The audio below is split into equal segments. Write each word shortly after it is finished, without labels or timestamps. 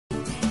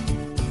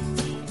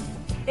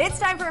It's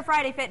time for a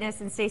Friday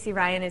Fitness, and Stacy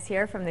Ryan is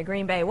here from the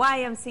Green Bay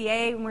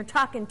YMCA, and we're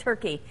talking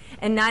turkey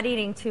and not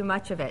eating too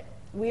much of it.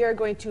 We are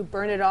going to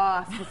burn it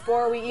off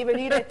before we even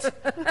eat it.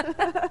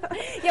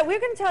 Yeah, we're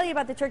going to tell you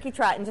about the turkey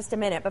trot in just a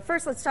minute, but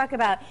first let's talk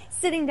about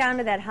sitting down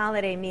to that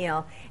holiday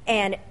meal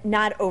and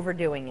not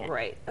overdoing it.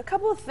 Right. A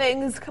couple of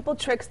things, a couple of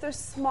tricks. There's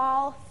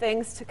small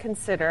things to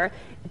consider.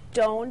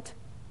 Don't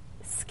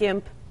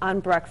skimp on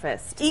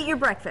breakfast. Eat your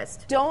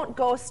breakfast. Don't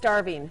go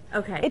starving.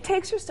 Okay. It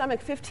takes your stomach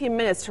 15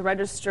 minutes to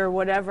register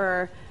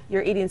whatever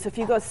you're eating. So if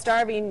you go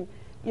starving,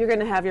 you're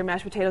going to have your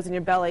mashed potatoes in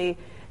your belly,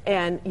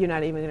 and you're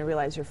not even going to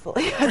realize you're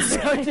fully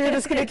so you're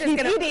just going to keep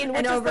eating,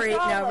 which is the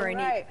problem,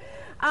 right?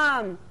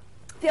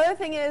 The other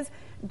thing is,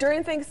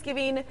 during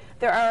Thanksgiving,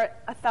 there are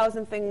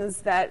 1,000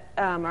 things that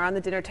are on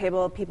the dinner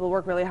table. People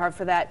work really hard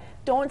for that.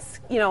 Don't,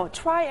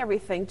 try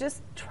everything.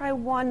 Just try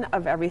one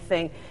of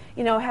everything.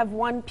 Have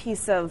one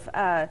piece of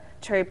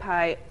cherry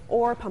pie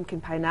or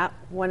pumpkin pie, not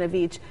one of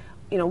each.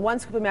 1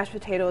 scoop of mashed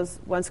potatoes,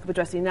 1 scoop of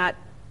dressing, not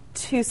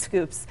 2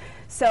 scoops.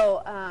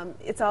 So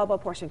it's all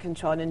about portion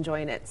control and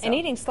enjoying it. So. And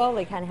eating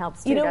slowly kind of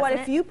helps too, You know what?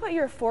 doesn't If it? you put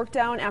your fork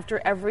down after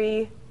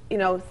every,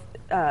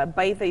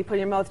 bite that you put in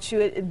your mouth, chew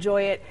it,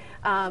 enjoy it,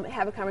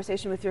 have a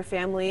conversation with your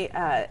family.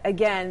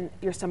 Again,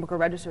 your stomach will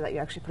register that you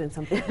actually put in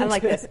something. I'm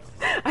like this.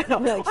 I know.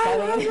 Really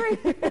I'm hungry.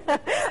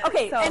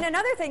 Okay, So- and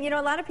another thing,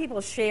 a lot of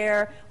people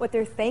share what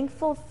they're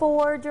thankful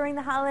for during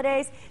the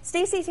holidays.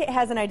 Stacy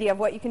has an idea of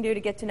what you can do to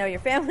get to know your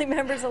family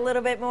members a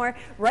little bit more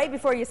right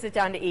before you sit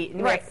down to eat.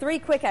 And we have 3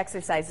 quick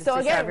exercises So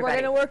to show again, everybody.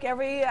 we're going to work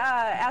every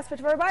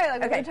aspect of our body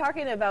like we've been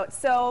talking about.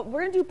 So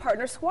we're going to do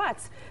partner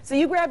squats. So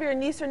you grab your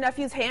niece or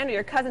nephew's hand or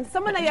your cousin,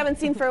 someone that you haven't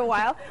seen for a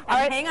while. All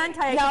right, hang on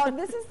tight. Now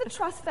this is the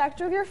trust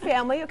factor of your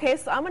family. Okay,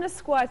 so I'm going to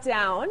squat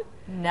down.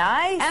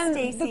 Nice, And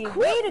Stacy. the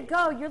cool- Way to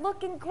go. You're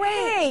looking great.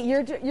 Hey,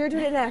 you're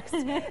doing it next. The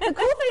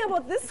cool thing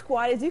about this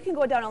squat is you can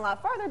go down a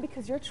lot farther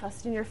because you're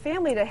trusting your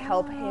family to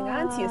help hang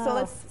on to you. So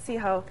let's see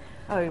how.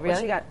 Oh, really?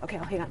 What you got? Okay,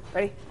 hang on.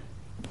 Ready?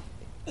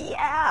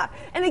 Yeah.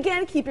 And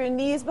again, keep your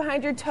knees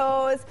behind your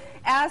toes.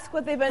 Ask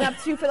what they've been up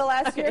to for the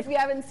last year if you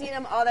haven't seen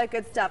them. All that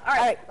good stuff. All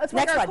right, let's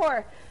work next our one.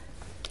 core.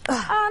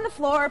 On the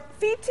floor,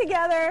 feet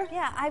together.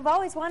 Yeah, I've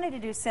always wanted to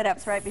do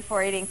sit-ups right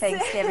before eating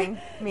Thanksgiving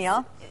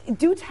meal.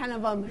 Do 10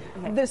 of them.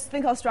 This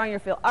thing how strong you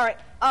feel. All right,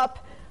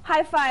 up,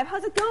 high five.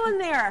 How's it going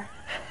there?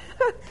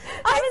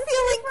 I'm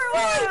feeling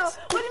great. What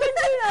have you been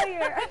doing out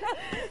here?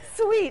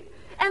 Sweet.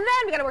 And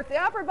then we got to work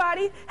the upper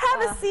body.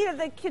 Have a seat at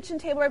the kitchen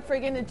table right before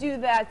you're going to do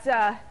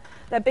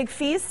that big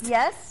feast.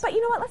 Yes. But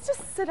you know what? Let's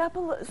just sit up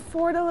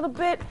forward a little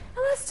bit,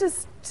 and let's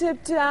just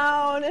dip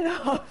down and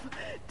up,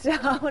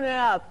 down and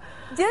up.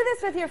 Do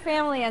this with your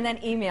family and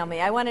then email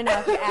me. I want to know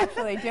if you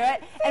actually do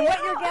it and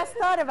what your guests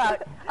thought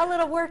about a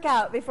little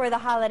workout before the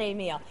holiday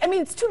meal. I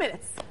mean, it's 2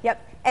 minutes.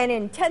 Yep. And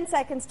in 10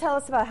 seconds, tell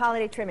us about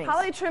holiday trimmings.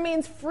 Holiday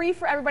trimmings free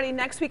for everybody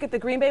next week at the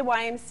Green Bay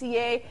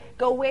YMCA.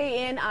 Go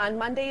weigh in on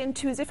Monday and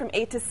Tuesday from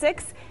 8 to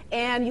 6,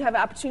 and you have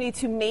an opportunity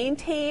to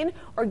maintain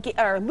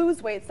or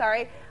lose weight,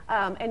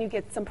 and you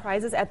get some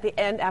prizes at the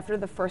end after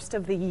the first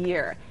of the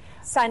year.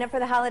 Sign up for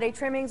the holiday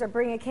trimmings or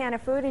bring a can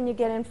of food and you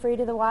get in free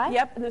to the Y.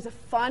 Yep, and there's a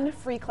fun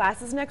free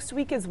classes next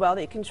week as well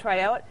that you can try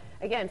out.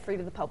 Again, free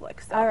to the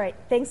public. So. All right.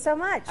 Thanks so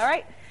much. All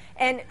right.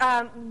 And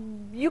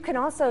you can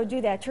also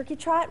do that turkey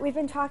trot we've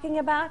been talking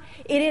about.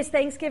 It is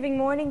Thanksgiving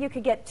morning. You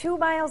could get 2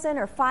 miles in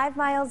or 5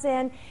 miles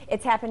in.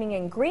 It's happening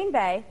in Green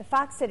Bay, the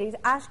Fox Cities,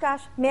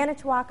 Oshkosh,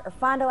 Manitowoc, or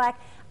Fond du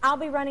Lac. I'll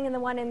be running in the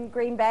one in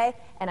Green Bay,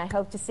 and I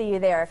hope to see you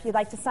there. If you'd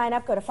like to sign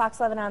up, go to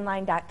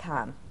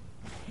fox11online.com.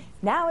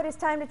 Now it is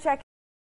time to check